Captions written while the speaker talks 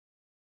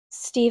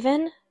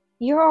Stephen,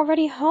 you're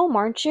already home,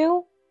 aren't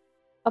you?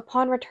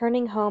 Upon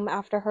returning home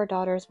after her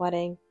daughter's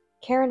wedding,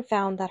 Karen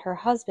found that her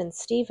husband,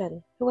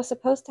 Stephen, who was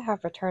supposed to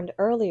have returned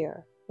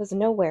earlier, was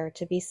nowhere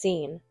to be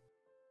seen.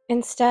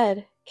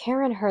 Instead,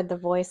 Karen heard the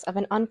voice of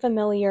an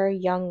unfamiliar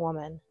young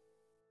woman.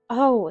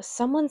 Oh,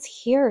 someone's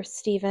here,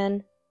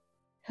 Stephen.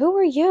 Who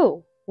are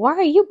you? Why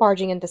are you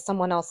barging into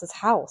someone else's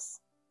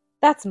house?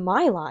 That's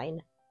my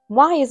line.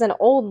 Why is an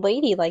old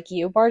lady like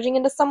you barging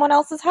into someone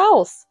else's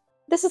house?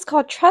 This is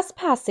called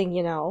trespassing,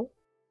 you know.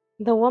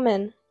 The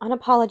woman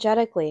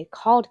unapologetically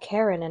called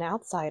Karen an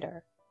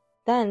outsider.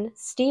 Then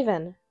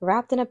Stephen,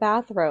 wrapped in a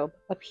bathrobe,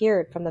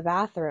 appeared from the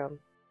bathroom.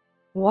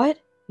 What?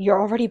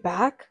 You're already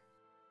back?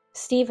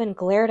 Stephen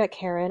glared at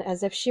Karen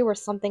as if she were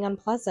something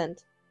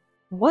unpleasant.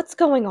 What's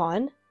going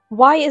on?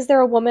 Why is there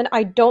a woman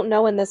I don't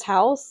know in this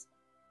house?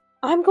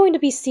 I'm going to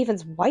be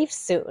Stephen's wife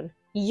soon.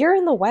 You're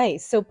in the way,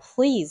 so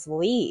please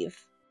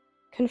leave.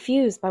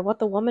 Confused by what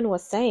the woman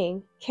was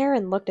saying,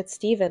 Karen looked at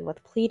Stephen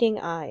with pleading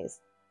eyes.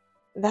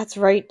 That's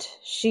right,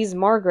 she's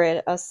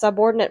Margaret, a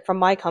subordinate from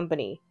my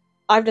company.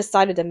 I've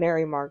decided to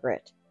marry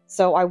Margaret,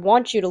 so I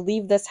want you to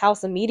leave this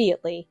house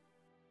immediately.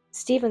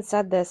 Stephen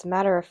said this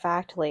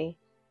matter-of-factly.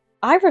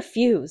 I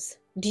refuse.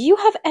 Do you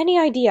have any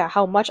idea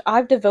how much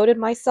I've devoted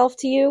myself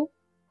to you?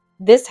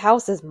 This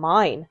house is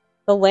mine,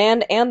 the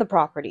land and the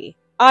property.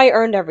 I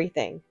earned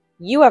everything.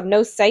 You have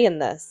no say in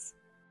this.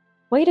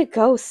 Way to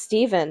go,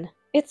 Stephen.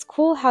 It's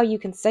cool how you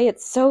can say it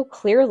so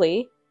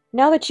clearly.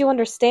 Now that you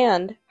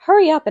understand,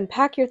 hurry up and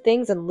pack your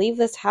things and leave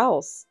this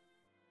house.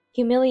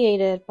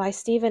 Humiliated by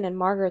Stephen and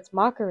Margaret's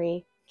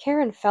mockery,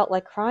 Karen felt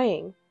like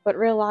crying, but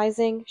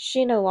realizing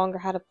she no longer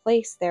had a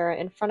place there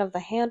in front of the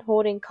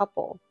hand-holding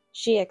couple,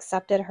 she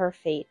accepted her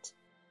fate.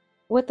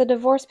 With the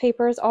divorce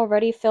papers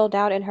already filled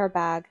out in her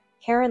bag,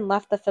 Karen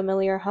left the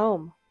familiar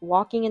home,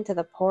 walking into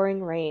the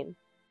pouring rain.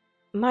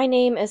 My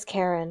name is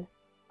Karen.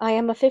 I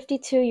am a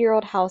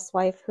 52-year-old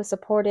housewife who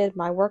supported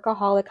my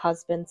workaholic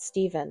husband,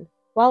 Stephen,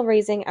 while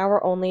raising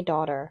our only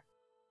daughter.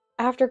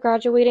 After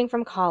graduating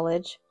from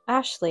college,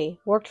 Ashley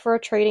worked for a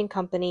trading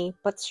company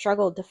but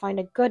struggled to find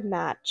a good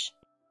match.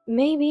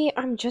 Maybe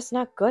I'm just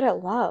not good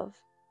at love,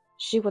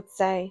 she would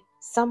say,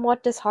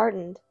 somewhat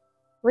disheartened.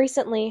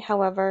 Recently,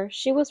 however,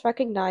 she was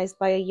recognized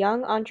by a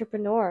young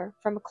entrepreneur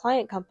from a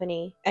client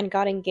company and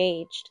got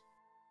engaged.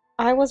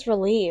 I was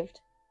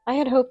relieved. I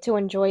had hoped to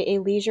enjoy a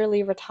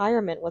leisurely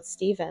retirement with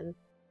Stephen.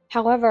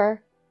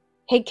 However,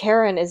 hey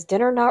Karen, is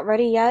dinner not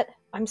ready yet?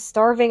 I'm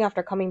starving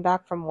after coming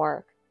back from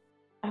work.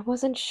 I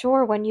wasn't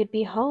sure when you'd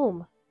be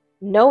home.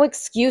 No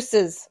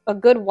excuses! A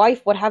good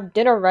wife would have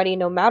dinner ready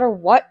no matter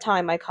what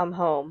time I come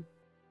home.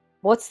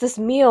 What's this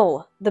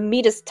meal? The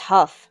meat is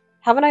tough.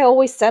 Haven't I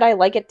always said I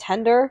like it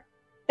tender?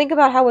 Think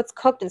about how it's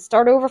cooked and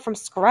start over from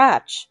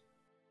scratch.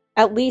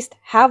 At least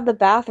have the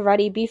bath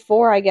ready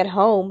before I get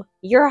home.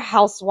 You're a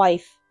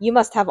housewife. You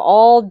must have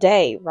all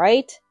day,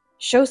 right?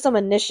 Show some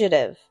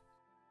initiative.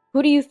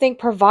 Who do you think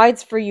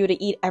provides for you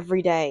to eat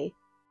every day?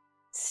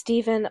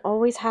 Stephen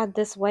always had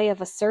this way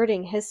of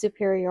asserting his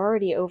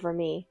superiority over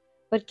me,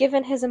 but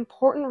given his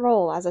important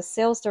role as a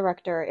sales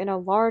director in a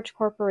large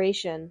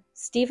corporation,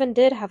 Stephen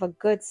did have a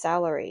good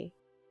salary.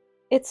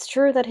 It's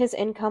true that his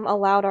income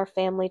allowed our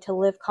family to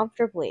live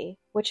comfortably,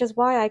 which is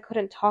why I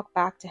couldn't talk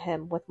back to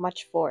him with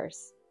much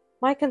force.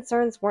 My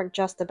concerns weren't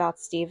just about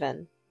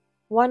Stephen.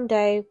 One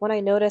day, when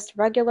I noticed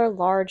regular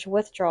large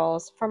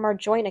withdrawals from our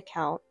joint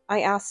account,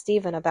 I asked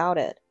Stephen about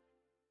it.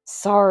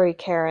 Sorry,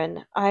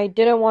 Karen. I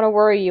didn't want to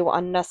worry you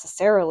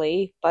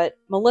unnecessarily, but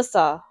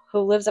Melissa, who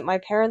lives at my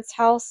parents'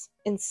 house,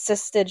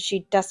 insisted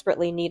she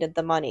desperately needed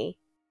the money.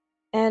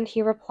 And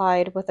he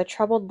replied with a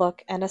troubled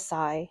look and a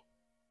sigh.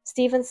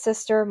 Stephen's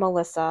sister,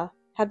 Melissa,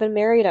 had been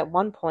married at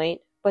one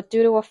point, but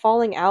due to a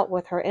falling out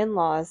with her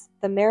in-laws,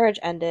 the marriage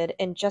ended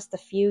in just a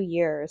few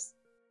years.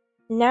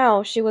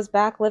 Now she was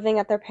back living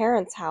at their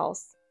parents'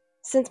 house.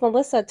 Since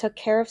Melissa took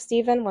care of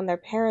Stephen when their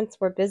parents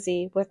were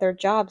busy with their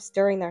jobs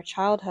during their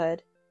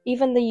childhood,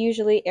 even the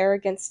usually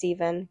arrogant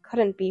Stephen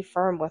couldn't be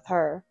firm with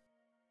her.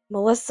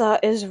 Melissa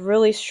is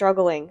really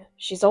struggling.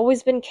 She's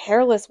always been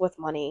careless with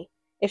money.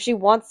 If she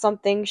wants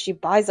something, she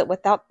buys it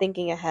without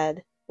thinking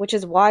ahead, which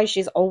is why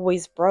she's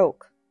always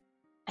broke.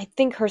 I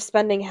think her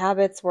spending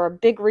habits were a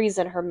big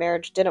reason her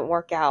marriage didn't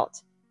work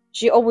out.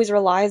 She always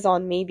relies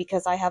on me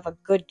because I have a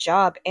good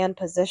job and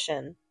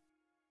position.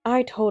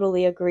 I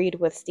totally agreed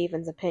with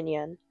Stephen's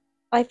opinion.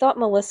 I thought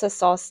Melissa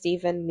saw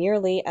Stephen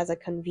merely as a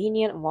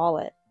convenient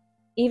wallet.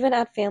 Even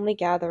at family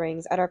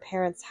gatherings at our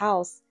parents'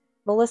 house,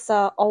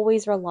 Melissa,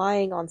 always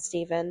relying on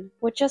Stephen,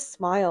 would just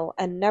smile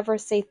and never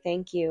say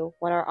thank you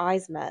when our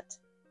eyes met.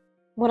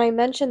 When I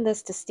mentioned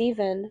this to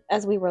Stephen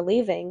as we were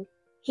leaving,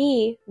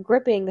 he,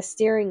 gripping the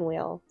steering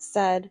wheel,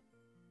 said,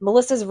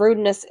 Melissa's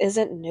rudeness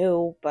isn't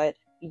new, but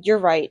you're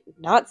right,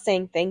 not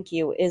saying thank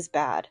you is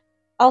bad.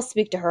 I'll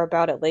speak to her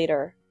about it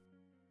later.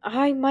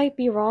 I might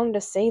be wrong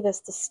to say this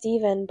to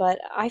Stephen, but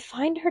I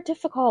find her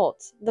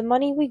difficult. The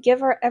money we give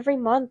her every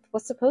month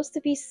was supposed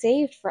to be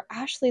saved for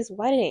Ashley's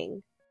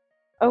wedding.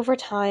 Over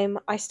time,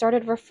 I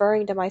started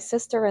referring to my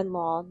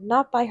sister-in-law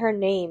not by her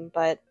name,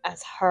 but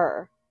as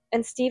her,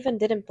 and Stephen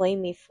didn't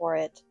blame me for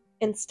it.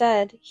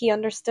 Instead, he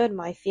understood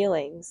my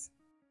feelings.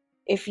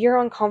 If you're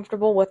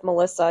uncomfortable with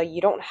Melissa,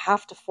 you don't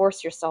have to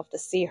force yourself to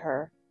see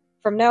her.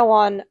 From now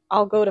on,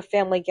 I'll go to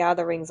family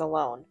gatherings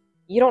alone.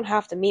 You don't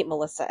have to meet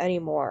Melissa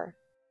anymore,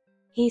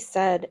 he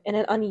said in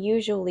an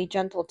unusually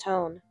gentle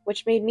tone,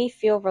 which made me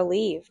feel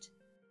relieved.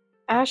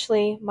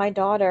 Ashley, my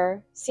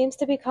daughter, seems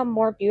to become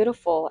more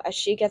beautiful as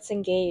she gets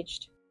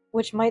engaged,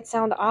 which might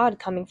sound odd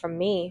coming from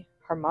me,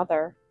 her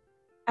mother.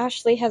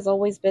 Ashley has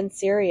always been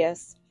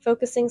serious,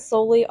 focusing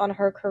solely on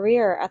her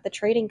career at the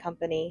trading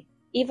company,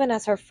 even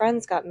as her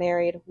friends got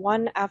married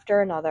one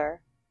after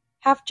another.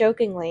 Half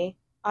jokingly,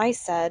 I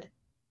said,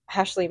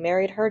 Ashley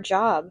married her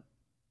job.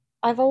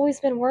 I've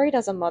always been worried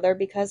as a mother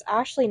because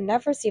Ashley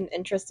never seemed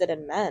interested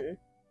in men.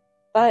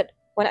 But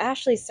when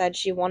Ashley said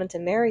she wanted to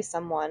marry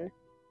someone,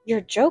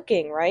 you're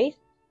joking, right?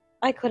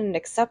 I couldn't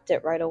accept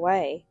it right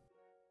away.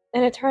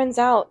 And it turns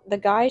out the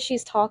guy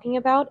she's talking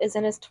about is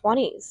in his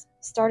 20s,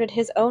 started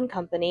his own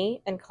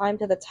company, and climbed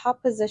to the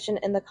top position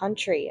in the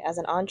country as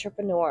an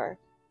entrepreneur.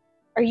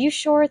 Are you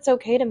sure it's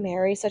okay to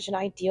marry such an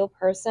ideal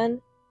person?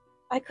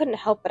 I couldn't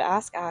help but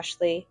ask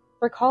Ashley,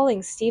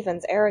 recalling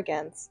Stephen's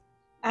arrogance.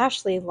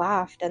 Ashley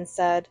laughed and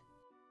said,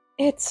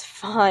 It's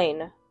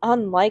fine.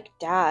 Unlike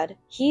Dad,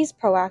 he's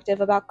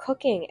proactive about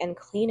cooking and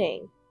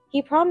cleaning.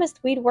 He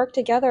promised we'd work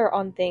together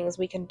on things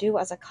we can do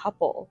as a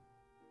couple.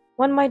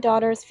 When my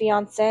daughter's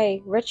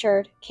fiancé,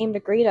 Richard, came to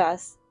greet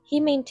us, he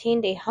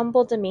maintained a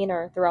humble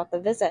demeanor throughout the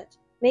visit,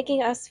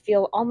 making us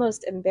feel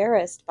almost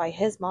embarrassed by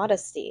his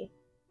modesty.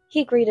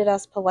 He greeted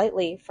us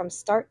politely from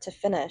start to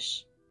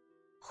finish.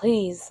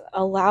 Please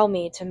allow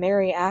me to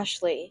marry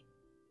Ashley.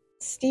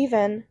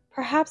 Stephen,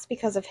 perhaps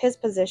because of his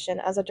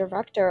position as a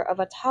director of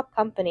a top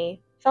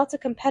company, felt a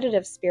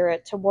competitive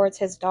spirit towards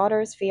his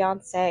daughter's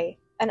fiancé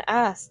and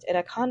asked in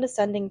a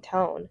condescending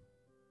tone,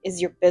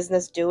 Is your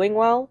business doing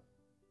well?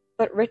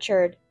 But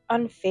Richard,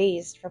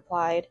 unfazed,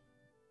 replied,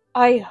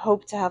 I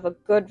hope to have a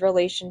good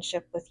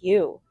relationship with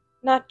you,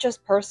 not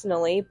just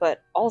personally,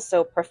 but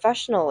also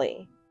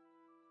professionally.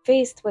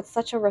 Faced with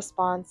such a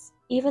response,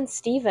 even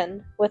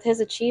Stephen, with his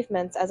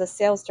achievements as a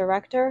sales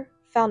director,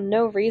 found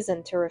no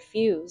reason to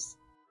refuse.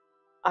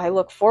 I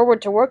look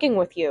forward to working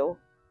with you.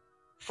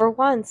 For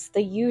once,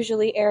 the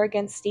usually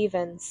arrogant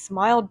Stephen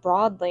smiled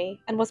broadly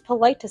and was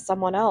polite to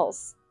someone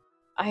else.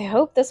 I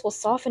hope this will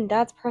soften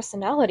Dad's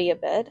personality a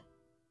bit,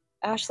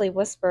 Ashley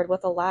whispered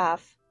with a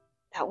laugh.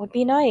 That would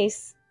be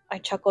nice, I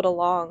chuckled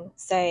along,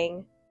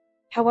 saying.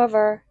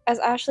 However, as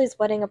Ashley's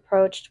wedding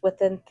approached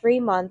within 3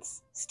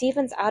 months,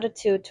 Stephen's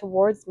attitude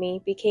towards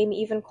me became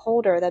even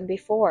colder than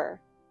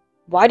before.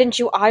 Why didn't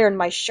you iron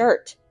my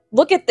shirt?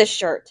 Look at this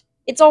shirt.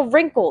 It's all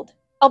wrinkled.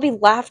 I'll be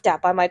laughed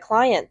at by my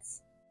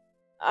clients.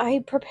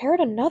 I prepared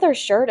another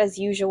shirt as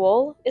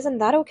usual. Isn't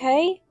that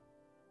okay?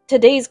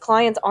 Today's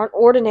clients aren't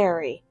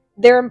ordinary.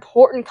 They're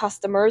important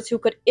customers who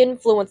could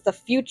influence the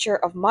future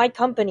of my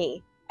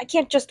company. I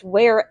can't just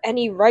wear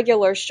any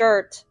regular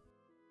shirt.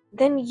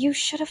 Then you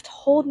should have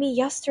told me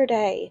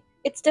yesterday.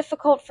 It's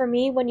difficult for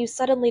me when you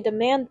suddenly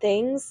demand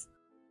things.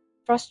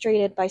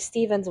 Frustrated by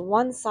Stephen's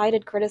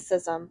one-sided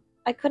criticism,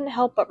 I couldn't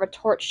help but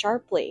retort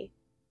sharply.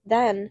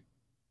 Then,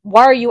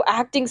 why are you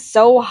acting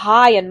so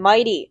high and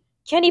mighty?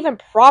 Can't even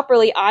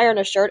properly iron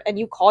a shirt and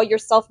you call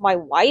yourself my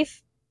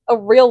wife? A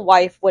real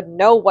wife would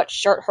know what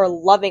shirt her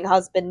loving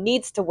husband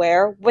needs to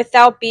wear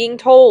without being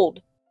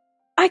told.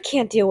 I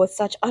can't deal with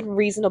such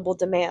unreasonable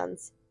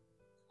demands.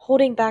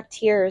 Holding back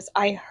tears,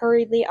 I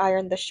hurriedly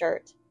ironed the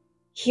shirt.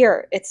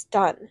 Here, it's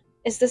done.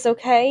 Is this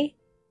okay?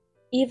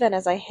 Even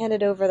as I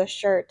handed over the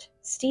shirt,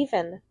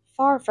 Stephen,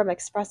 far from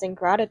expressing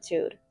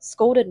gratitude,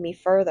 scolded me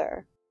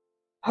further.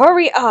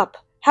 Hurry up!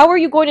 How are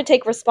you going to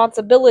take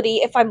responsibility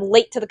if I'm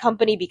late to the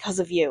company because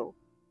of you?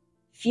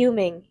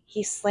 Fuming,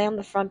 he slammed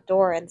the front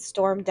door and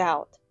stormed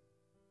out.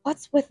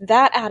 What's with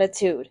that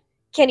attitude?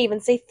 Can't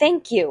even say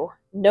thank you.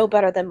 No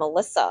better than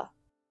Melissa.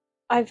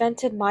 I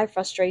vented my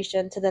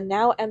frustration to the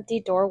now empty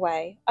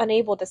doorway,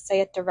 unable to say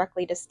it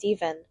directly to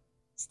Stephen.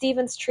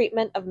 Stephen's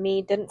treatment of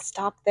me didn't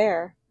stop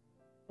there.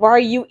 Why are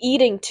you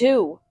eating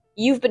too?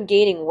 You've been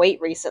gaining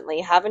weight recently,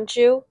 haven't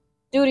you?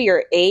 Due to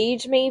your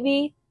age,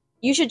 maybe?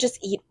 You should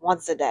just eat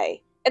once a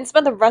day, and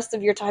spend the rest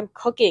of your time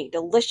cooking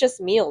delicious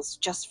meals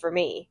just for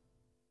me.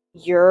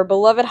 Your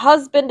beloved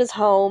husband is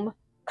home.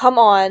 Come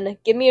on,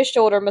 give me a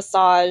shoulder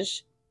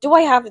massage. Do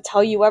I have to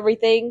tell you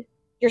everything?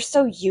 You're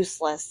so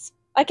useless.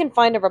 I can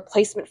find a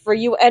replacement for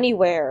you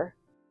anywhere.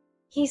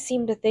 He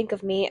seemed to think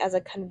of me as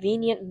a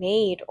convenient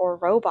maid or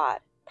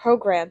robot,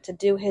 programmed to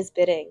do his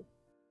bidding.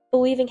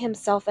 Believing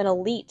himself an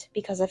elite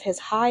because of his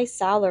high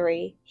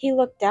salary, he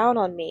looked down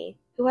on me,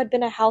 who had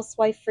been a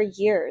housewife for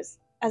years,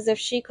 as if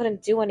she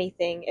couldn't do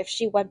anything if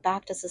she went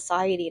back to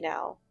society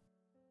now.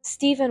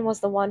 Stephen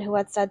was the one who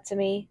had said to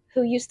me,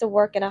 who used to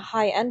work in a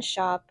high-end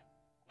shop,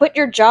 Quit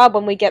your job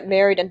when we get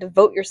married and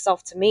devote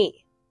yourself to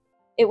me.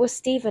 It was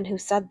Stephen who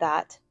said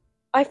that.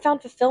 I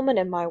found fulfillment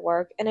in my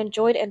work and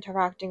enjoyed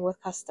interacting with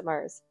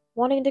customers,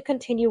 wanting to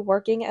continue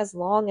working as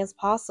long as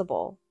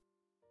possible.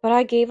 But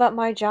I gave up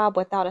my job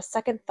without a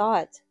second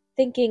thought,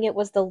 thinking it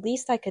was the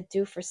least I could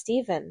do for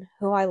Stephen,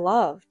 who I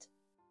loved.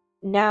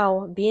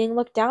 Now, being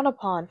looked down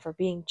upon for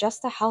being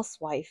just a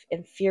housewife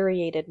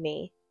infuriated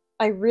me.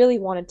 I really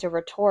wanted to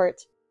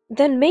retort,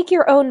 "Then make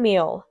your own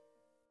meal!"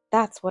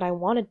 That's what I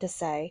wanted to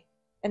say.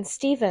 And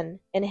Stephen,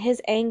 in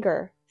his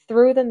anger,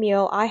 threw the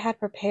meal I had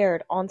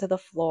prepared onto the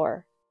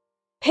floor.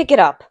 "Pick it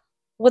up!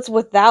 What's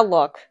with that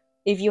look?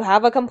 If you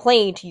have a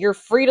complaint, you're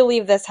free to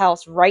leave this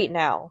house right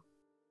now."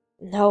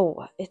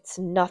 "No, it's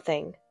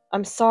nothing.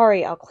 I'm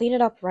sorry, I'll clean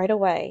it up right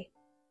away."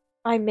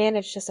 I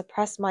managed to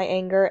suppress my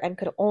anger and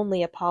could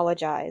only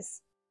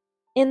apologize.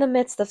 In the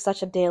midst of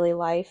such a daily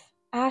life,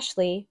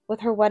 Ashley,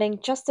 with her wedding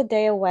just a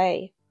day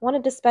away,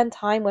 wanted to spend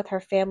time with her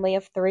family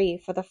of 3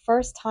 for the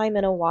first time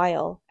in a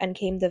while and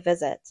came to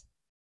visit.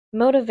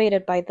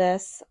 Motivated by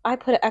this, I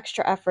put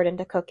extra effort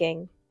into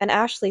cooking, and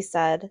Ashley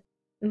said,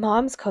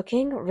 "Mom's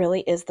cooking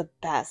really is the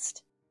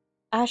best."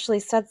 Ashley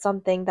said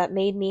something that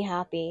made me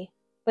happy,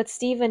 but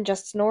Stephen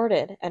just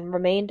snorted and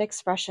remained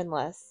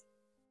expressionless.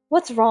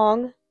 "What's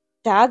wrong?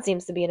 Dad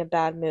seems to be in a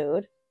bad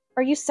mood.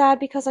 Are you sad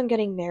because I'm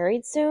getting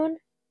married soon?"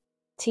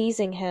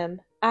 Teasing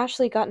him,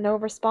 Ashley got no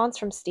response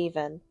from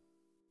Stephen.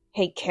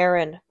 "Hey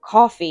Karen,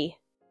 coffee!"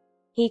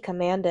 he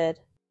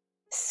commanded.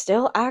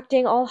 "Still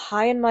acting all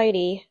high and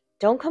mighty.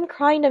 Don't come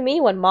crying to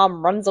me when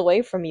Mom runs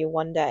away from you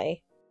one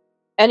day."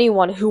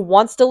 "Anyone who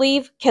wants to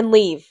leave can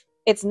leave.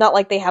 It's not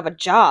like they have a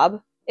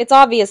job. It's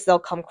obvious they'll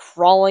come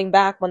crawling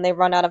back when they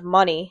run out of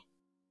money."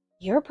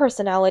 "Your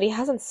personality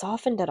hasn't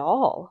softened at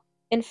all.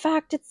 In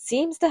fact, it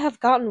seems to have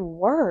gotten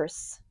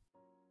worse."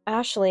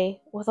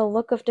 Ashley, with a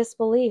look of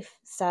disbelief,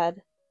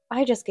 said.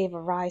 I just gave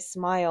a wry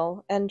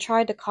smile and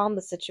tried to calm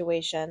the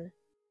situation.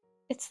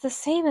 "It's the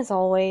same as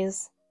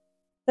always."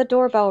 The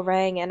doorbell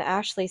rang and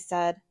Ashley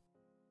said,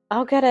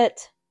 "I'll get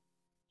it."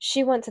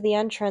 She went to the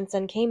entrance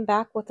and came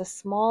back with a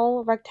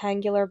small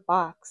rectangular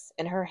box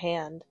in her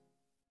hand.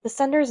 "The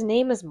sender's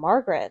name is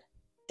Margaret.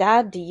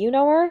 Dad, do you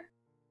know her?"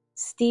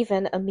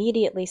 Stephen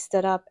immediately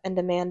stood up and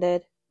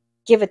demanded,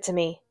 "Give it to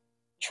me,"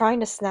 trying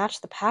to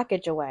snatch the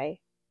package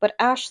away, but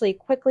Ashley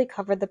quickly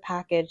covered the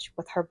package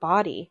with her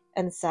body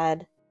and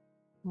said,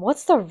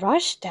 "What's the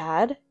rush,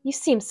 Dad? You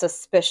seem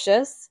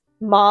suspicious.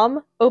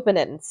 Mom, open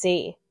it and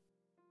see."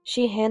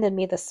 She handed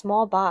me the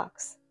small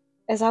box.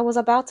 As I was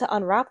about to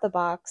unwrap the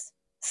box,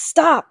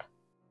 "Stop!"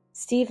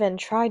 Stephen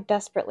tried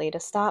desperately to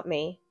stop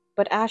me,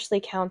 but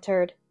Ashley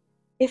countered,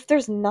 "If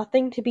there's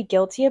nothing to be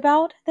guilty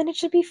about, then it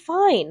should be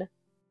fine."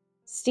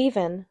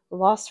 Stephen,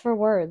 lost for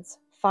words,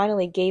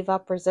 finally gave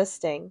up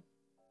resisting.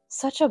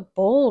 Such a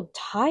bold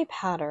tie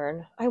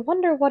pattern. I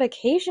wonder what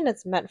occasion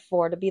it's meant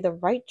for to be the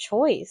right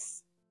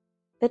choice.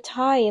 The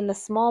tie in the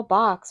small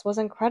box was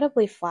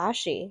incredibly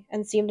flashy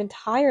and seemed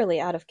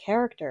entirely out of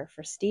character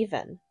for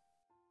Stephen.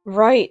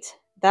 "Right,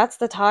 that's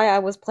the tie I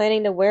was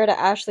planning to wear to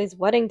Ashley's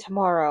wedding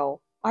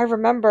tomorrow. I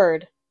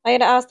remembered. I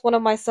had asked one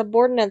of my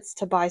subordinates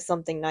to buy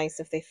something nice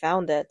if they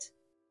found it."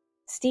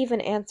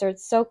 Stephen answered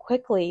so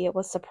quickly it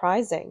was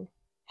surprising.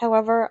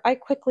 However, I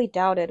quickly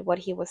doubted what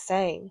he was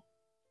saying.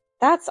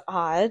 "That's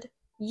odd.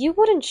 You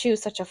wouldn't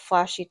choose such a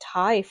flashy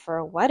tie for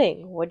a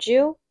wedding, would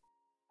you?"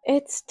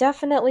 "It's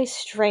definitely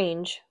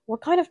strange.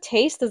 What kind of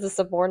taste does the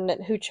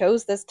subordinate who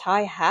chose this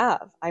tie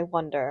have, I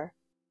wonder?"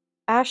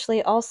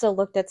 Ashley also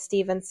looked at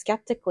Stephen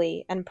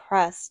skeptically and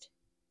pressed,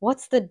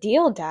 "What's the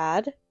deal,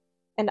 Dad?"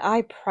 And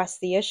I pressed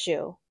the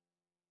issue.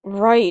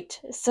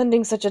 "Right,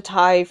 sending such a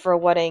tie for a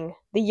wedding.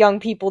 The young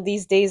people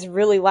these days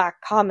really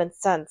lack common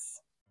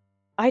sense."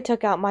 I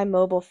took out my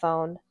mobile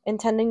phone,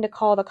 intending to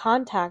call the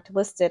contact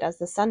listed as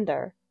the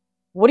sender.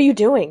 "What are you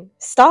doing?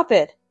 Stop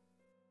it!"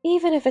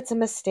 "Even if it's a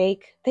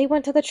mistake, they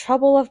went to the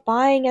trouble of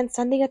buying and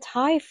sending a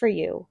tie for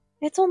you.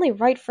 It's only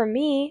right for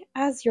me,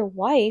 as your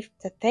wife,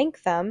 to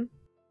thank them."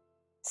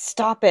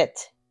 "Stop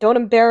it! Don't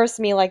embarrass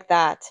me like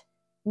that.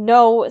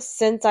 No,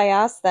 since I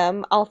asked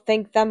them, I'll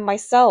thank them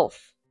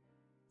myself."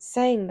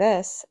 Saying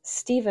this,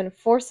 Stephen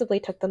forcibly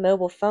took the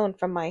mobile phone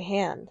from my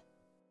hand.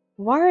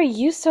 "Why are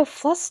you so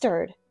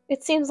flustered?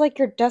 It seems like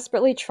you're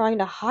desperately trying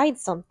to hide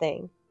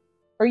something."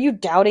 "Are you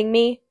doubting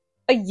me?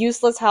 A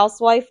useless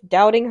housewife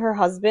doubting her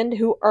husband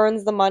who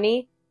earns the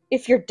money?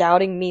 If you're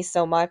doubting me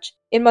so much,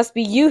 it must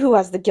be you who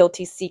has the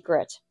guilty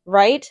secret,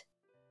 right?"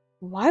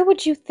 "Why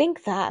would you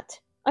think that?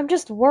 I'm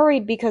just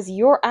worried because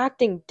you're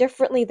acting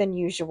differently than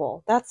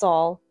usual, that's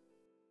all."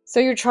 "So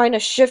you're trying to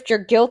shift your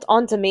guilt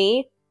onto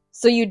me?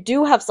 So you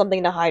do have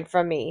something to hide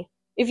from me.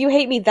 If you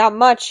hate me that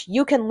much,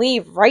 you can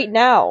leave right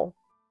now."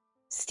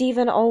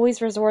 Stephen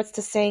always resorts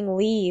to saying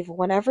leave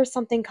whenever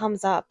something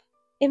comes up.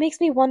 It makes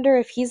me wonder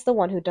if he's the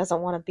one who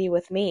doesn't want to be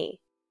with me.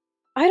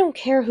 I don't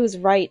care who's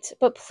right,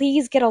 but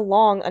please get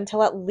along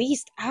until at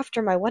least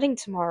after my wedding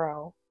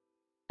tomorrow.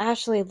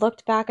 Ashley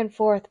looked back and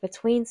forth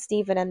between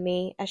Stephen and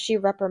me as she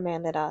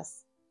reprimanded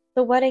us.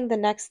 The wedding the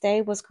next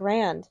day was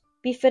grand,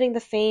 befitting the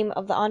fame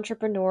of the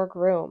entrepreneur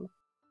groom,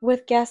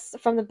 with guests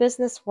from the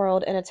business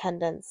world in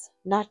attendance,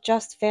 not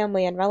just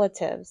family and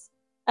relatives.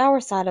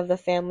 Our side of the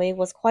family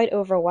was quite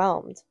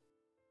overwhelmed.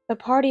 The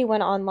party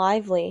went on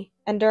lively,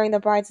 and during the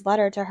bride's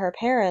letter to her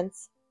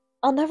parents,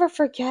 I'll never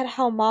forget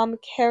how Mom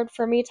cared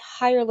for me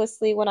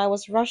tirelessly when I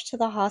was rushed to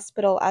the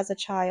hospital as a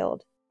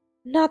child.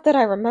 Not that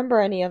I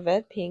remember any of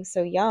it, being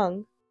so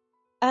young.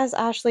 As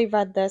Ashley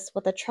read this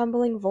with a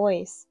trembling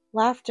voice,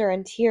 laughter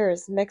and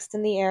tears mixed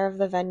in the air of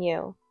the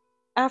venue.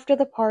 After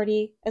the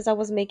party, as I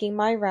was making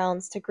my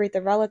rounds to greet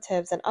the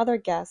relatives and other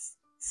guests,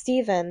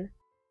 Stephen—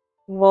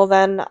 "Well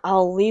then,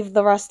 I'll leave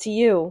the rest to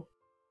you."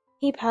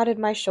 He patted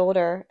my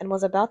shoulder and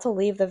was about to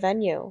leave the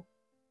venue.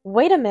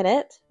 "Wait a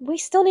minute, we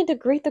still need to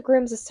greet the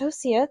groom's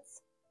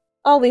associates."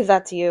 "I'll leave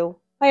that to you.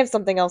 I have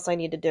something else I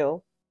need to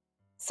do."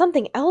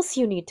 "Something else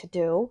you need to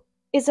do?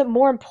 Is it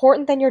more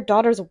important than your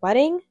daughter's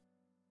wedding?"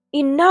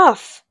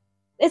 "Enough!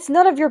 It's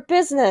none of your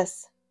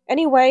business!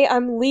 Anyway,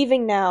 I'm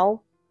leaving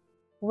now."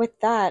 With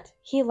that,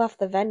 he left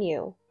the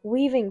venue,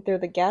 weaving through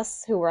the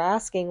guests who were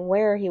asking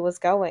where he was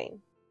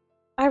going.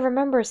 I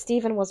remember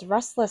Stephen was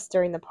restless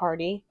during the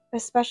party,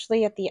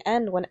 especially at the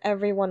end when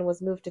everyone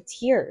was moved to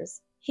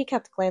tears. He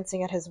kept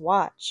glancing at his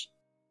watch.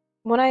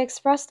 When I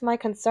expressed my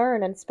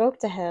concern and spoke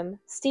to him,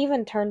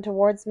 Stephen turned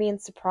towards me in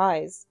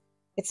surprise.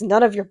 "It's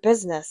none of your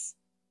business,"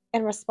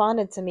 and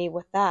responded to me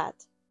with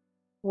that.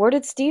 "Where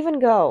did Stephen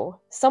go?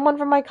 Someone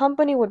from my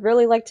company would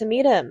really like to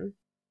meet him."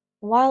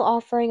 While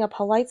offering a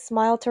polite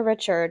smile to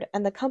Richard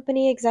and the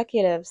company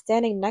executive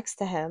standing next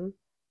to him,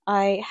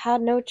 I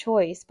had no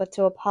choice but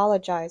to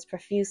apologize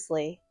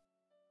profusely.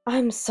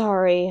 "I'm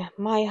sorry,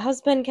 my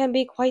husband can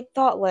be quite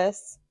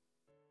thoughtless."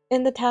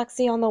 In the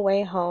taxi on the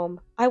way home,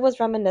 I was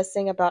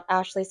reminiscing about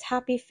Ashley's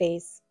happy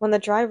face when the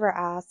driver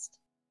asked,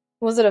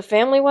 "Was it a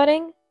family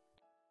wedding?"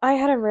 I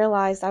hadn't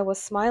realized I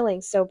was smiling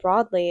so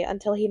broadly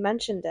until he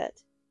mentioned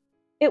it.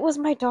 "It was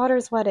my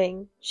daughter's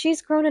wedding.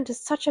 She's grown into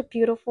such a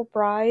beautiful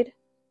bride.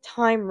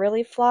 Time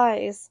really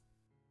flies."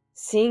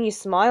 "Seeing you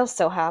smile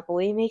so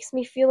happily makes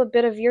me feel a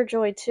bit of your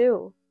joy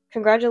too.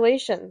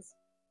 Congratulations."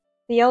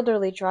 The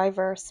elderly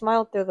driver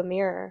smiled through the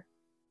mirror.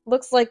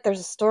 "Looks like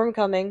there's a storm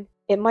coming.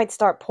 It might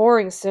start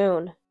pouring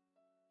soon."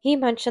 He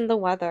mentioned the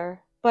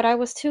weather, but I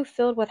was too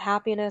filled with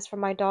happiness for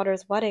my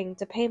daughter's wedding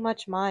to pay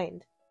much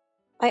mind.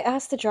 I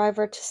asked the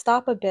driver to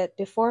stop a bit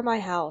before my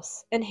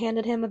house and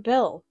handed him a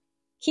bill.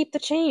 "Keep the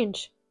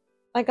change."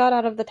 I got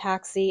out of the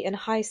taxi in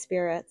high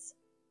spirits.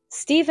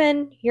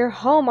 "Stephen, you're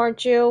home,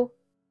 aren't you?"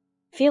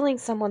 Feeling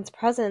someone's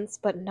presence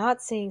but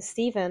not seeing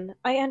Stephen,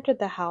 I entered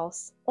the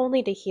house,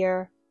 only to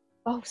hear,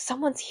 "Oh,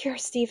 someone's here,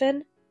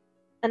 Stephen."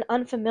 An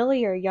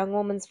unfamiliar young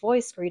woman's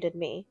voice greeted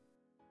me.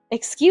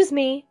 "Excuse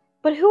me,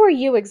 but who are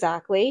you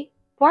exactly?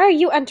 Why are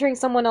you entering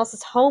someone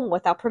else's home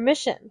without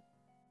permission?"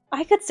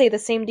 "I could say the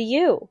same to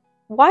you.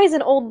 Why is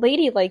an old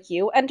lady like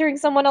you entering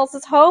someone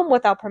else's home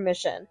without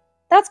permission?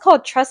 That's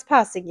called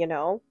trespassing, you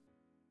know."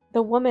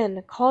 The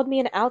woman called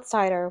me an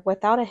outsider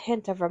without a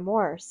hint of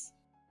remorse.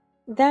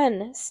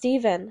 Then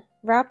Stephen,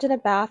 wrapped in a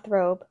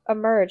bathrobe,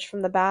 emerged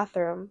from the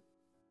bathroom.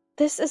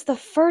 "This is the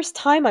first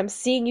time I'm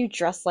seeing you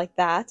dressed like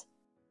that.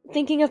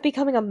 Thinking of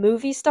becoming a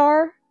movie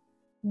star?"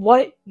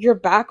 "What? You're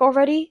back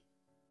already?"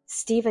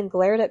 Stephen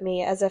glared at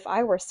me as if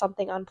I were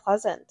something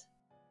unpleasant.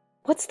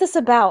 "What's this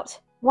about?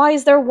 Why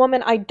is there a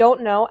woman I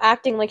don't know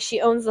acting like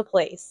she owns the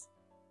place?"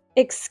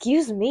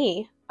 "Excuse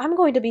me, I'm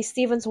going to be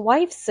Stephen's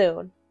wife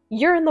soon.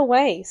 You're in the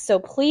way, so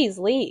please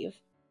leave."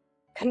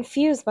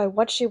 Confused by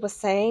what she was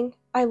saying,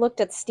 I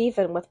looked at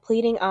Stephen with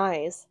pleading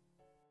eyes.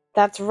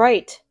 "That's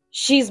right.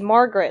 She's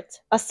Margaret,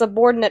 a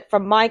subordinate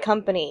from my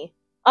company.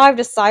 I've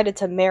decided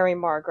to marry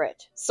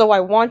Margaret, so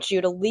I want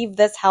you to leave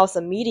this house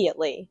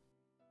immediately."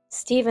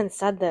 Stephen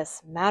said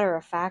this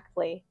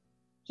matter-of-factly.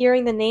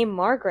 Hearing the name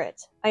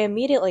Margaret, I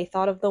immediately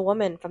thought of the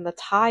woman from the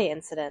tie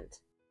incident.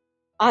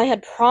 "I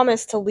had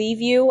promised to leave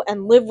you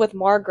and live with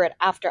Margaret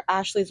after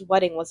Ashley's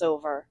wedding was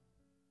over."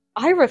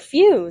 "I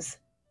refuse.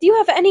 Do you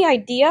have any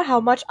idea how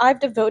much I've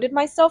devoted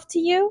myself to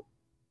you?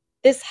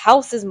 This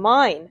house is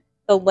mine,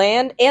 the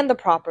land and the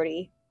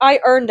property. I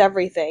earned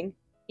everything.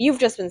 You've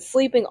just been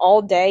sleeping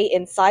all day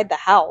inside the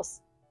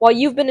house. While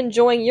you've been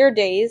enjoying your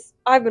days,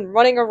 I've been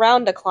running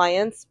around to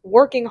clients,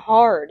 working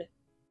hard.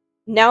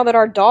 Now that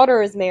our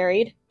daughter is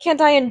married,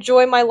 can't I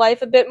enjoy my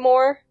life a bit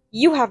more?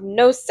 You have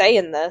no say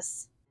in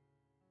this."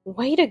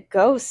 Way to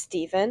go,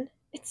 Stephen.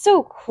 It's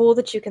so cool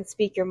that you can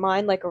speak your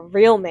mind like a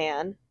real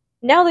man.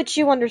 Now that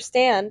you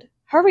understand,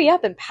 hurry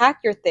up and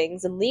pack your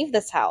things and leave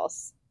this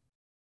house.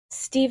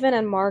 Stephen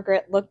and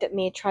Margaret looked at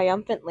me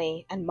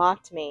triumphantly and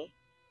mocked me.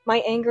 My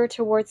anger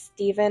towards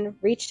Stephen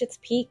reached its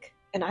peak,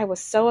 and I was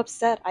so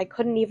upset I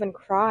couldn't even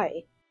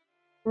cry.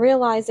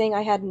 Realizing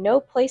I had no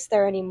place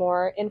there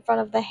anymore in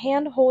front of the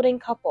hand-holding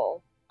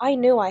couple, I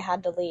knew I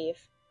had to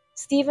leave.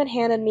 Stephen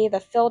handed me the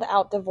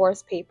filled-out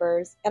divorce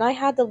papers, and I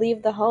had to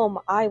leave the home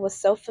I was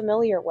so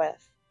familiar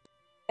with.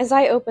 As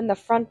I opened the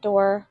front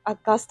door, a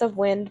gust of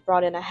wind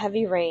brought in a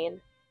heavy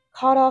rain.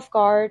 Caught off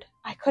guard,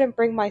 I couldn't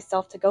bring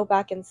myself to go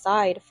back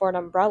inside for an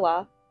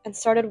umbrella, and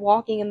started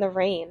walking in the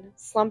rain,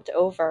 slumped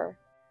over.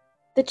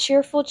 The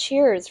cheerful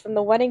cheers from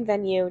the wedding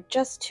venue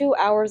just 2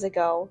 hours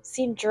ago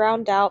seemed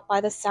drowned out by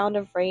the sound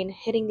of rain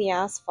hitting the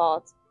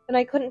asphalt, and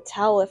I couldn't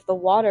tell if the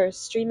water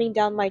streaming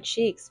down my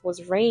cheeks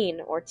was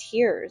rain or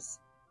tears.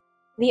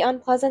 The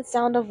unpleasant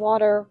sound of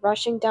water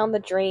rushing down the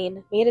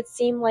drain made it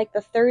seem like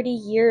the 30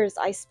 years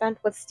I spent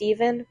with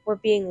Stephen were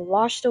being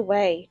washed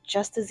away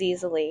just as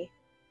easily.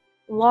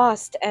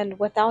 Lost and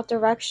without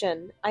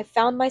direction, I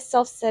found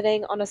myself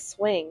sitting on a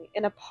swing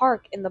in a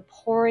park in the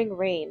pouring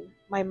rain,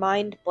 my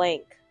mind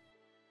blank.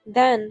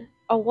 Then,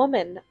 a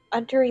woman,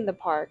 entering the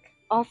park,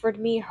 offered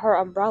me her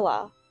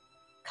umbrella.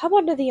 "Come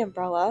under the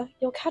umbrella,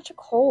 you'll catch a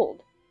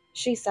cold,"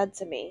 she said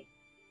to me.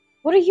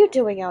 "What are you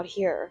doing out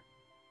here?"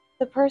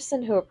 The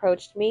person who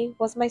approached me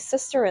was my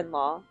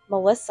sister-in-law,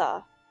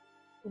 Melissa.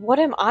 "What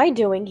am I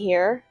doing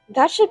here?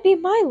 That should be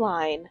my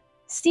line.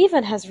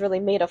 Stephen has really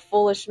made a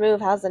foolish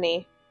move, hasn't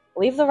he?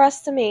 Leave the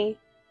rest to me."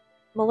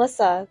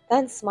 Melissa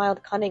then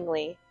smiled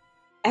cunningly.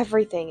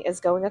 "Everything is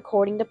going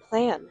according to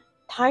plan.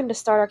 Time to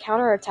start our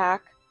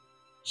counterattack."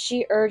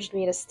 She urged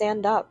me to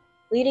stand up,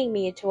 leading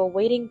me to a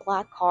waiting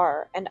black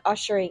car and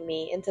ushering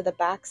me into the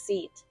back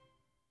seat.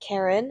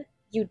 "Karen,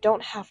 you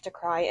don't have to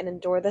cry and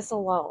endure this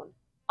alone.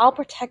 I'll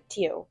protect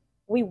you.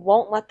 We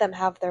won't let them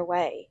have their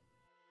way."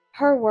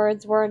 Her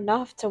words were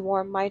enough to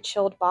warm my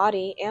chilled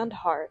body and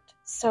heart,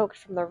 soaked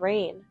from the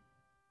rain.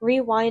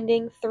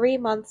 Rewinding 3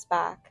 months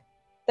back,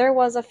 there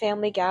was a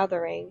family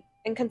gathering,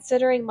 and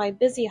considering my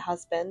busy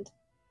husband,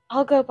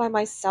 "I'll go by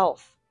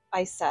myself,"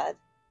 I said.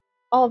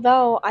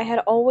 Although I had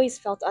always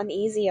felt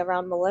uneasy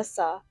around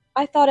Melissa,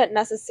 I thought it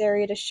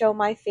necessary to show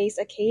my face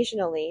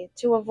occasionally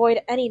to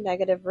avoid any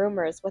negative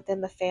rumors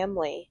within the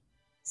family.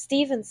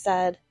 Stephen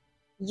said,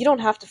 "You don't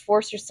have to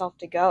force yourself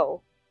to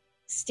go."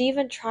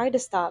 Stephen tried to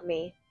stop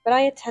me, but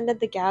I attended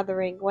the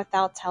gathering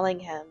without telling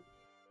him,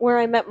 where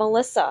I met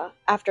Melissa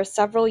after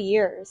several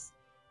years.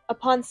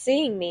 Upon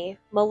seeing me,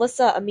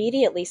 Melissa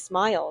immediately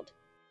smiled.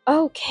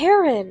 "Oh,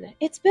 Karen,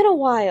 it's been a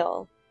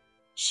while."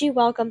 She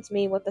welcomed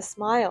me with a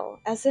smile,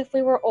 as if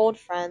we were old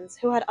friends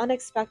who had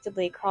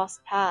unexpectedly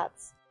crossed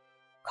paths.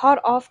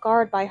 Caught off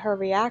guard by her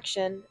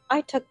reaction,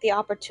 I took the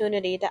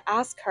opportunity to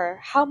ask her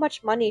how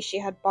much money she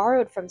had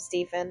borrowed from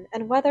Stephen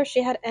and whether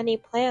she had any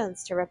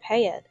plans to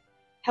repay it.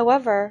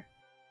 However,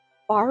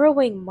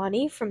 "Borrowing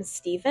money from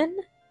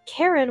Stephen?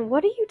 Karen,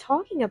 what are you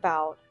talking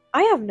about?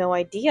 I have no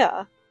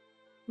idea."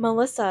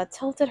 Melissa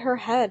tilted her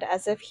head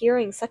as if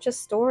hearing such a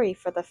story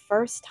for the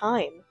first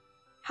time.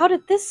 "How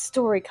did this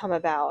story come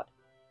about?"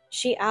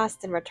 she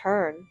asked in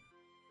return.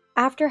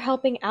 After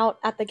helping out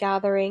at the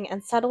gathering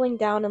and settling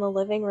down in the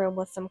living room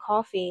with some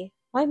coffee,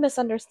 my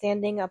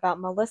misunderstanding about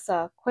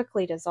Melissa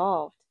quickly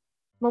dissolved.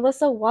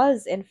 Melissa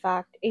was, in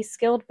fact, a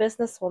skilled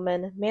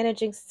businesswoman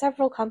managing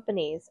several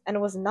companies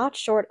and was not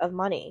short of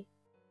money.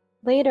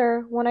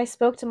 Later, when I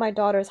spoke to my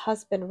daughter's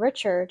husband,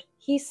 Richard,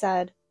 he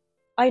said,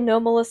 "I know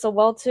Melissa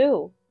well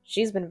too.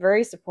 She's been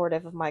very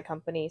supportive of my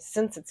company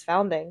since its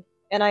founding,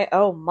 and I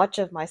owe much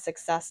of my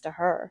success to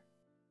her."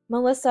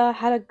 Melissa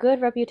had a good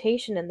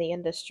reputation in the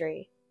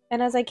industry,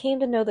 and as I came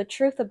to know the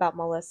truth about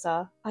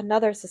Melissa,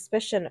 another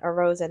suspicion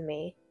arose in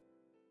me.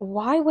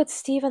 Why would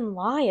Stephen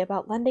lie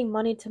about lending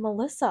money to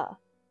Melissa?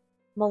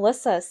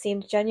 Melissa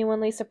seemed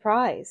genuinely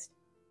surprised.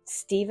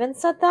 "Stephen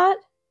said that?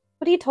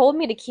 But he told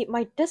me to keep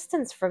my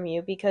distance from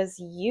you because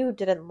you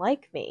didn't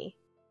like me."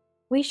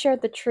 We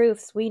shared the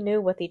truths we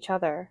knew with each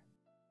other.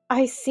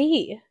 "I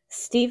see.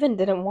 Stephen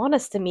didn't want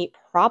us to meet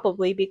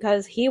probably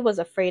because he was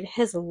afraid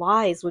his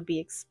lies would be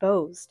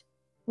exposed.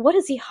 What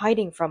is he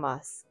hiding from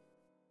us?"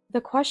 The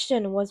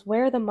question was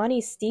where the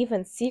money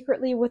Stephen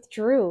secretly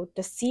withdrew,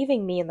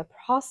 deceiving me in the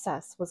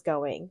process, was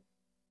going.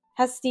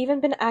 Has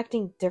Stephen been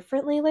acting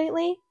differently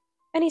lately?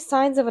 Any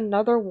signs of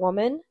another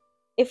woman?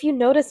 If you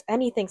notice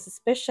anything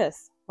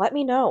suspicious, let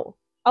me know.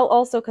 I'll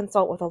also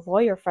consult with a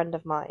lawyer friend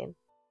of mine.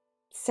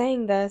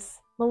 Saying this,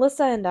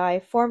 Melissa and I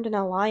formed an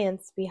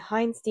alliance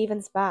behind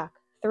Stephen's back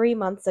 3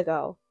 months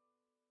ago.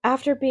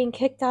 After being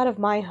kicked out of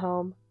my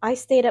home, I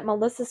stayed at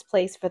Melissa's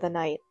place for the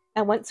night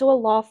and went to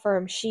a law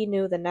firm she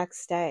knew the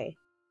next day.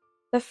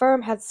 The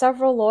firm had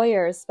several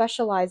lawyers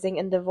specializing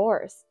in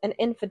divorce and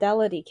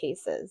infidelity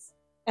cases,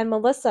 and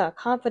Melissa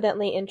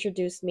confidently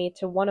introduced me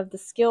to one of the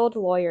skilled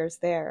lawyers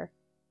there.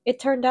 It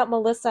turned out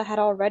Melissa had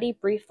already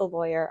briefed the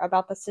lawyer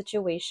about the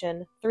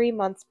situation 3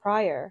 months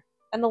prior,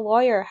 and the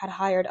lawyer had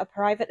hired a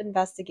private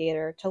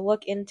investigator to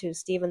look into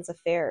Stephen's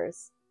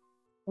affairs.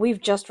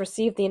 "We've just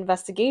received the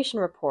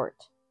investigation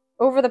report.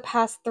 Over the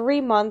past 3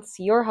 months,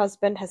 your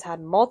husband has had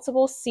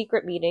multiple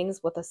secret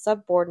meetings with a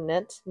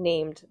subordinate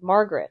named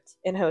Margaret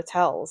in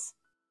hotels.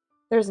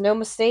 There's no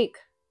mistake.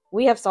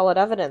 We have solid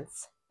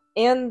evidence.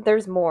 And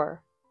there's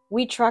more.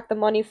 We tracked the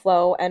money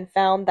flow and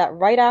found that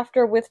right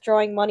after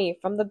withdrawing money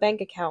from the bank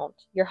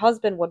account, your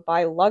husband would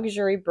buy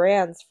luxury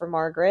brands for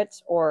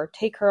Margaret or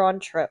take her on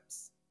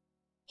trips."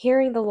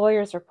 Hearing the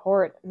lawyer's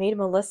report made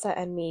Melissa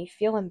and me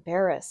feel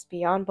embarrassed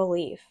beyond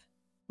belief.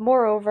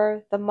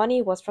 Moreover, the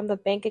money was from the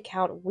bank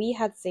account we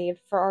had saved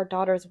for our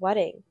daughter's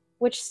wedding,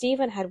 which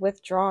Stephen had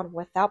withdrawn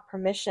without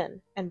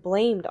permission and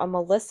blamed on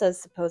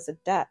Melissa's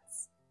supposed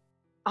debts.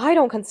 "I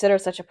don't consider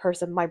such a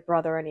person my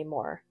brother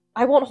anymore.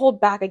 I won't hold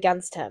back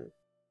against him."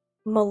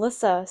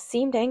 Melissa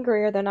seemed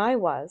angrier than I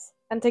was,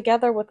 and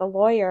together with a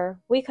lawyer,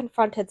 we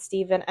confronted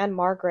Stephen and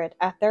Margaret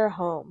at their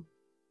home.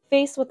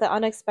 Faced with the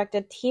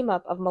unexpected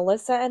team-up of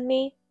Melissa and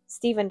me,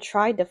 Stephen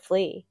tried to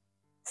flee.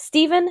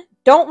 "Stephen,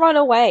 don't run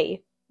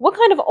away! What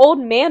kind of old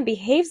man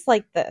behaves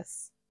like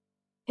this?"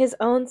 His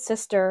own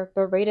sister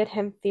berated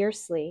him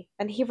fiercely,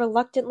 and he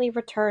reluctantly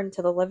returned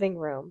to the living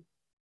room.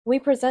 We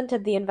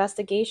presented the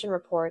investigation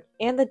report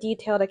and the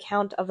detailed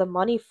account of the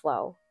money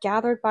flow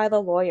gathered by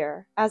the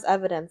lawyer as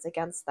evidence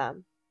against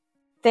them.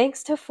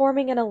 "Thanks to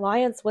forming an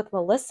alliance with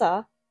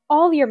Melissa,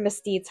 all your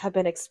misdeeds have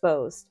been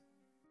exposed."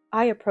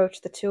 I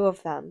approached the two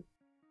of them.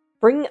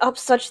 "Bringing up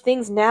such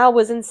things now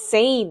was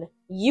insane.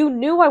 You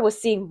knew I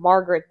was seeing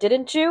Margaret,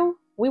 didn't you?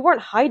 We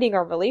weren't hiding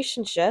our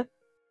relationship."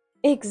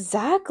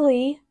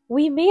 "Exactly.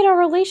 We made our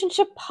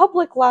relationship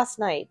public last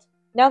night.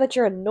 Now that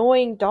your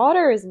annoying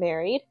daughter is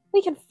married,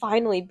 we can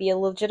finally be a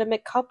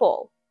legitimate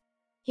couple."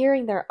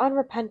 Hearing their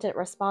unrepentant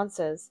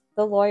responses,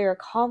 the lawyer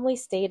calmly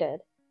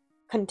stated,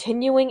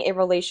 "Continuing a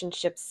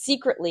relationship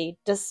secretly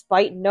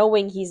despite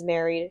knowing he's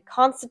married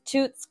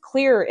constitutes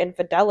clear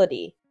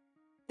infidelity.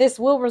 This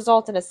will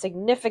result in a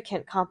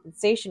significant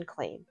compensation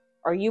claim.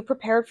 Are you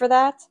prepared for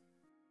that?"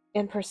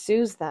 And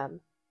pursues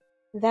them.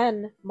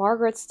 Then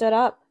Margaret stood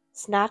up,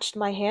 snatched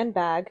my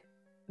handbag.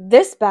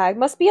 "This bag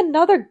must be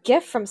another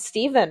gift from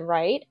Stephen,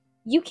 right?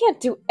 You can't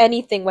do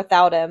anything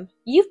without him.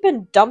 You've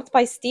been dumped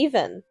by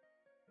Stephen."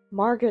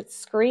 Margaret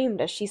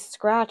screamed as she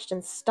scratched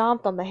and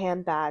stomped on the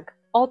handbag,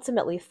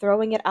 ultimately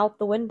throwing it out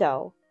the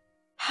window.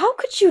 "How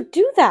could you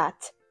do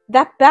that?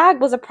 That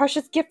bag was a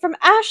precious gift from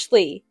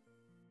Ashley."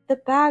 "The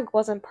bag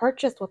wasn't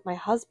purchased with my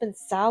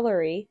husband's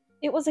salary.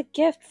 It was a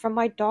gift from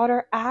my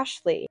daughter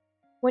Ashley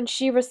when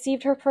she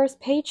received her first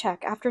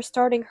paycheck after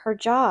starting her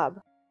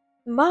job."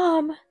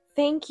 "Mom,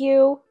 thank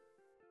you."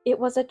 It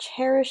was a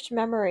cherished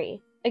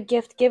memory, a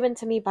gift given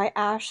to me by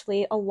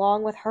Ashley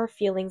along with her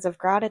feelings of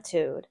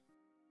gratitude.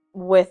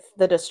 "With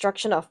the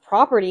destruction of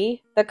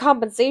property, the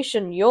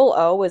compensation you'll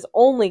owe is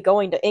only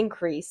going to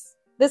increase.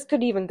 This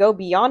could even go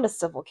beyond a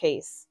civil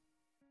case."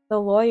 The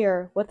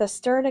lawyer, with a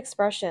stern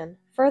expression,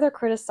 further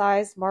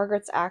criticized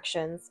Margaret's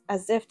actions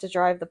as if to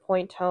drive the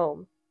point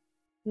home.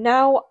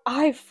 "Now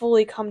I've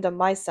fully come to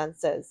my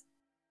senses.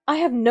 I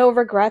have no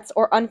regrets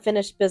or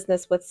unfinished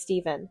business with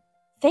Stephen.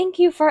 Thank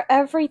you for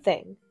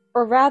everything,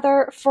 or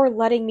rather, for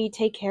letting me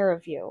take care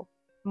of you.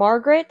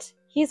 Margaret,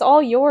 he's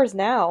all yours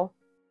now.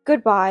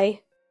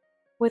 Goodbye."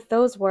 With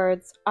those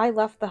words, I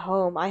left the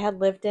home I had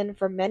lived in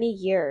for many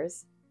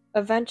years.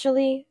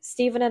 Eventually,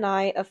 Stephen and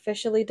I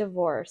officially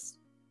divorced.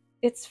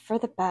 It's for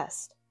the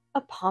best.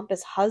 A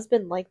pompous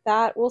husband like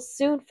that will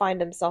soon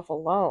find himself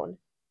alone.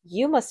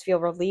 You must feel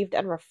relieved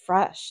and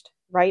refreshed,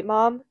 right,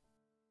 Mom?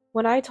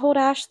 When I told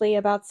Ashley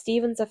about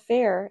Stephen's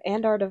affair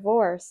and our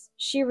divorce,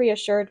 she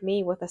reassured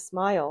me with a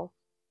smile.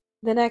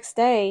 The next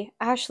day,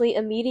 Ashley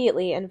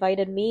immediately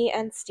invited me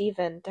and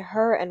Stephen to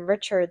her and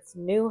Richard's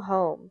new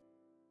home.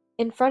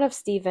 In front of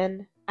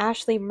Stephen,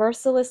 Ashley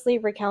mercilessly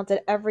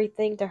recounted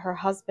everything to her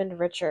husband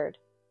Richard.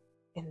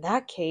 "In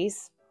that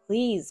case,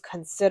 please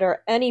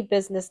consider any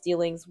business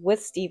dealings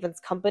with Stephen's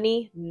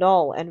company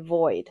null and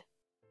void."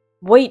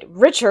 "Wait,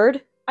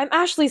 Richard! I'm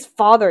Ashley's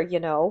father, you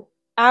know.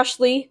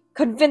 Ashley,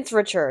 convince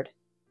Richard."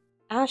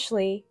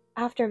 Ashley,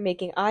 after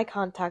making eye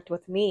contact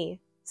with me,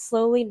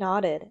 slowly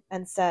nodded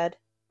and said,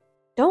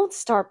 "Don't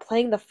start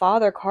playing the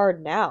father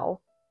card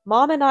now.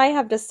 Mom and I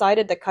have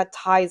decided to cut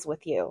ties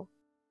with you."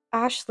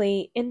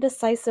 Ashley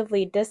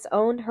indecisively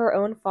disowned her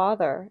own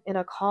father in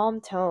a calm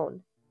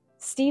tone.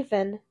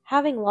 Stephen,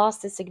 having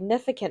lost a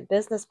significant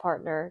business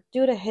partner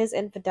due to his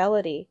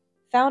infidelity,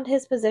 found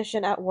his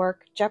position at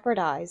work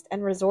jeopardized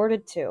and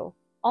resorted to,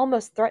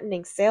 almost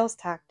threatening sales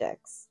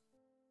tactics.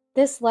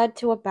 This led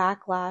to a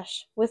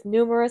backlash, with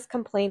numerous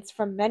complaints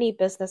from many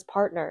business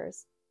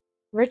partners.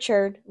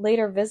 Richard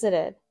later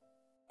visited.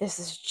 "This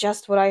is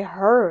just what I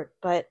heard,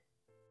 but..."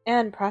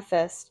 and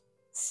prefaced,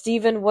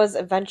 "Stephen was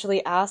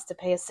eventually asked to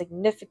pay a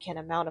significant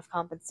amount of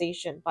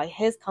compensation by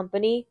his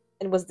company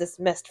and was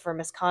dismissed for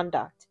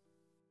misconduct."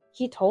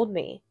 He told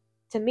me.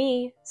 To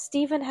me,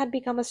 Stephen had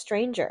become a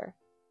stranger.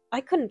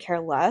 I couldn't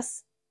care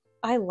less.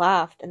 I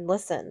laughed and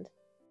listened.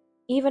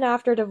 Even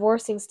after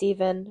divorcing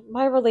Stephen,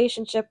 my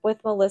relationship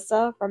with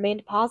Melissa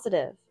remained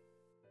positive.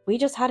 We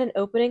just had an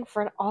opening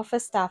for an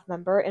office staff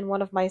member in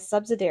one of my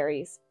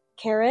subsidiaries.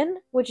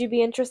 "Karen, would you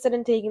be interested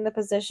in taking the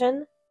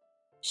position?"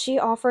 She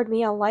offered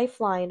me a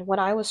lifeline when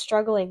I was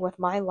struggling with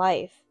my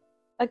life.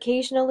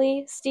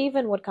 Occasionally,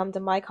 Stephen would come to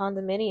my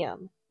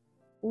condominium.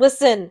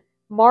 "Listen,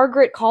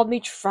 Margaret called me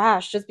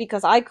trash just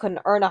because I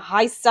couldn't earn a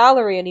high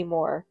salary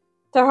anymore.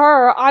 To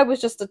her, I was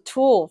just a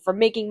tool for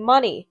making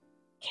money.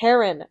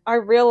 Karen, I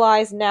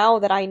realize now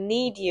that I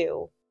need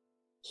you."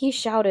 He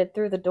shouted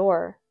through the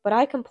door, but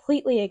I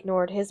completely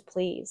ignored his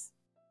pleas.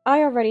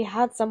 I already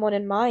had someone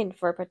in mind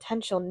for a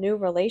potential new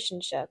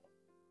relationship.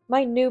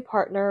 My new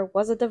partner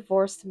was a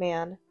divorced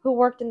man who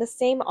worked in the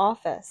same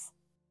office.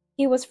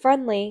 He was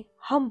friendly,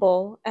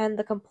 humble, and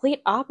the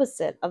complete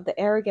opposite of the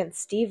arrogant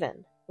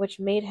Stephen, which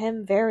made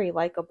him very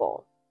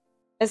likable.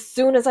 "As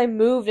soon as I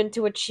moved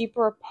into a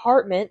cheaper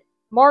apartment,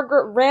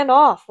 Margaret ran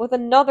off with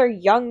another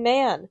young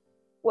man.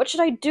 What should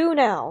I do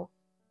now?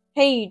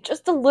 Hey,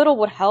 just a little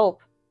would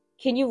help.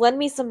 Can you lend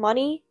me some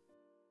money?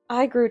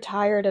 I grew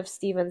tired of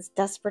Stephen's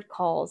desperate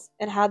calls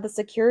and had the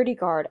security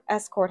guard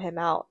escort him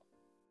out.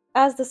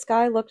 As the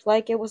sky looked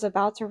like it was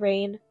about to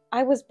rain,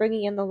 I was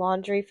bringing in the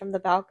laundry from the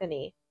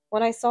balcony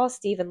when I saw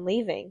Stephen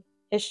leaving.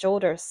 His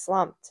shoulders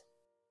slumped.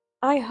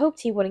 I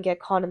hoped he wouldn't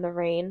get caught in the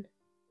rain,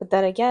 but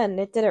then again,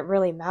 it didn't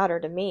really matter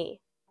to me.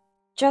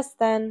 Just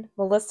then,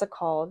 Melissa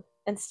called,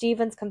 and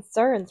Stephen's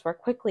concerns were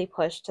quickly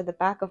pushed to the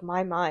back of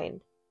my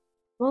mind.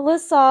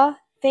 Melissa,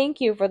 thank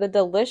you for the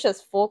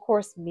delicious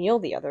full-course meal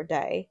the other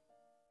day.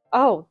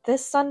 Oh,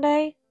 this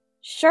Sunday?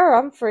 Sure,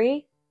 I'm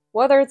free.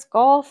 Whether it's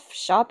golf,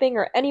 shopping,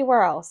 or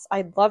anywhere else,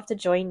 I'd love to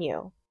join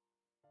you.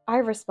 I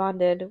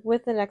responded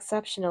with an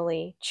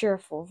exceptionally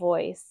cheerful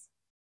voice.